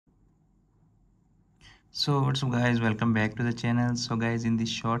So what's up guys, welcome back to the channel. So guys, in this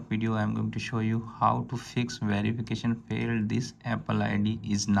short video I'm going to show you how to fix verification failed. This Apple ID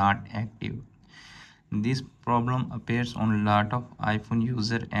is not active. This problem appears on a lot of iPhone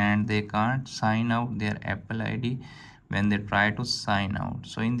user and they can't sign out their Apple ID when they try to sign out.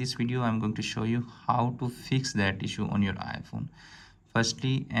 So in this video I'm going to show you how to fix that issue on your iPhone.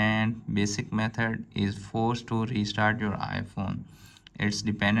 Firstly, and basic method is force to restart your iPhone. It's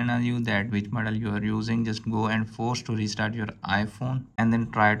dependent on you that which model you are using. Just go and force to restart your iPhone and then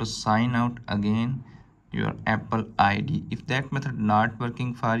try to sign out again your Apple ID. If that method not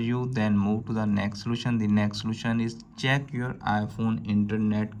working for you, then move to the next solution. The next solution is check your iPhone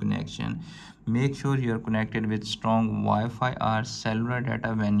internet connection. Make sure you are connected with strong Wi-Fi or cellular data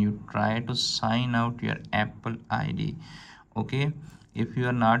when you try to sign out your Apple ID. Okay, if you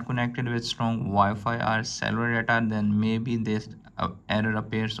are not connected with strong Wi-Fi or cellular data, then maybe this error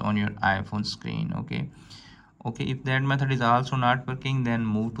appears on your iPhone screen. Okay, if that method is also not working, then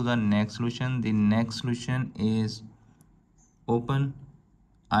move to the next solution. The next solution is open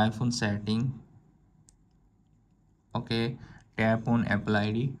iPhone setting. Okay, tap on Apple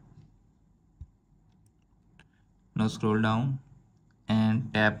ID. Now scroll down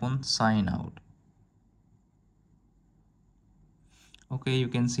and tap on sign out. Okay, you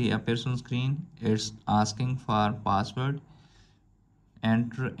can see appears on screen. It's asking for password.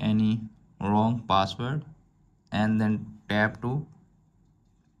 Enter any wrong password and then tap to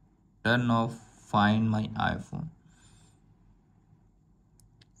turn off find my iPhone.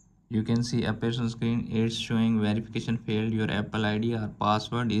 You can see appears on screen. It's showing verification failed. Your Apple ID or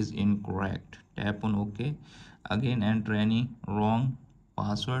password is incorrect. Tap on OK. Again enter any wrong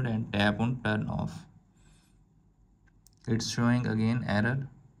password and tap on turn off. It's showing again error.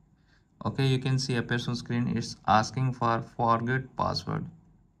 Okay, you can see appears on screen. It's asking for forget password.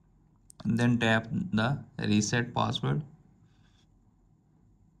 Then tap the reset password.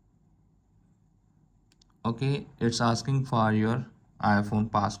 Okay, it's asking for your iPhone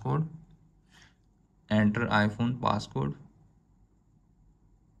passcode. Enter iPhone passcode.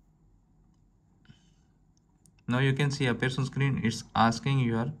 Now you can see appears on screen. It's asking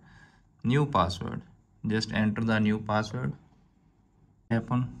your new password. Just enter the new password.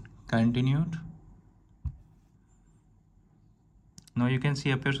 Tap on continued. Now you can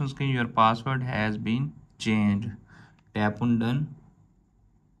see appears on screen your password has been changed. Tap on done.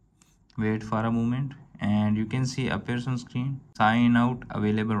 Wait for a moment and you can see appears on screen sign out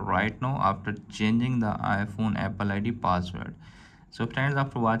available right now after changing the iPhone Apple ID password. So friends,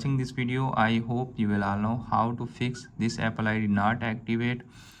 after watching this video, I hope you will all know how to fix this Apple ID not activate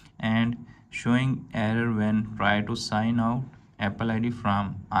and showing error when try to sign out Apple ID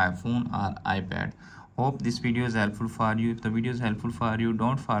from iPhone or iPad. Hope this video is helpful for you. If the video is helpful for you,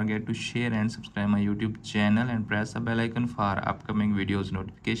 don't forget to share and subscribe my YouTube channel and press the bell icon for upcoming videos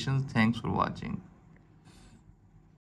notifications. Thanks for watching.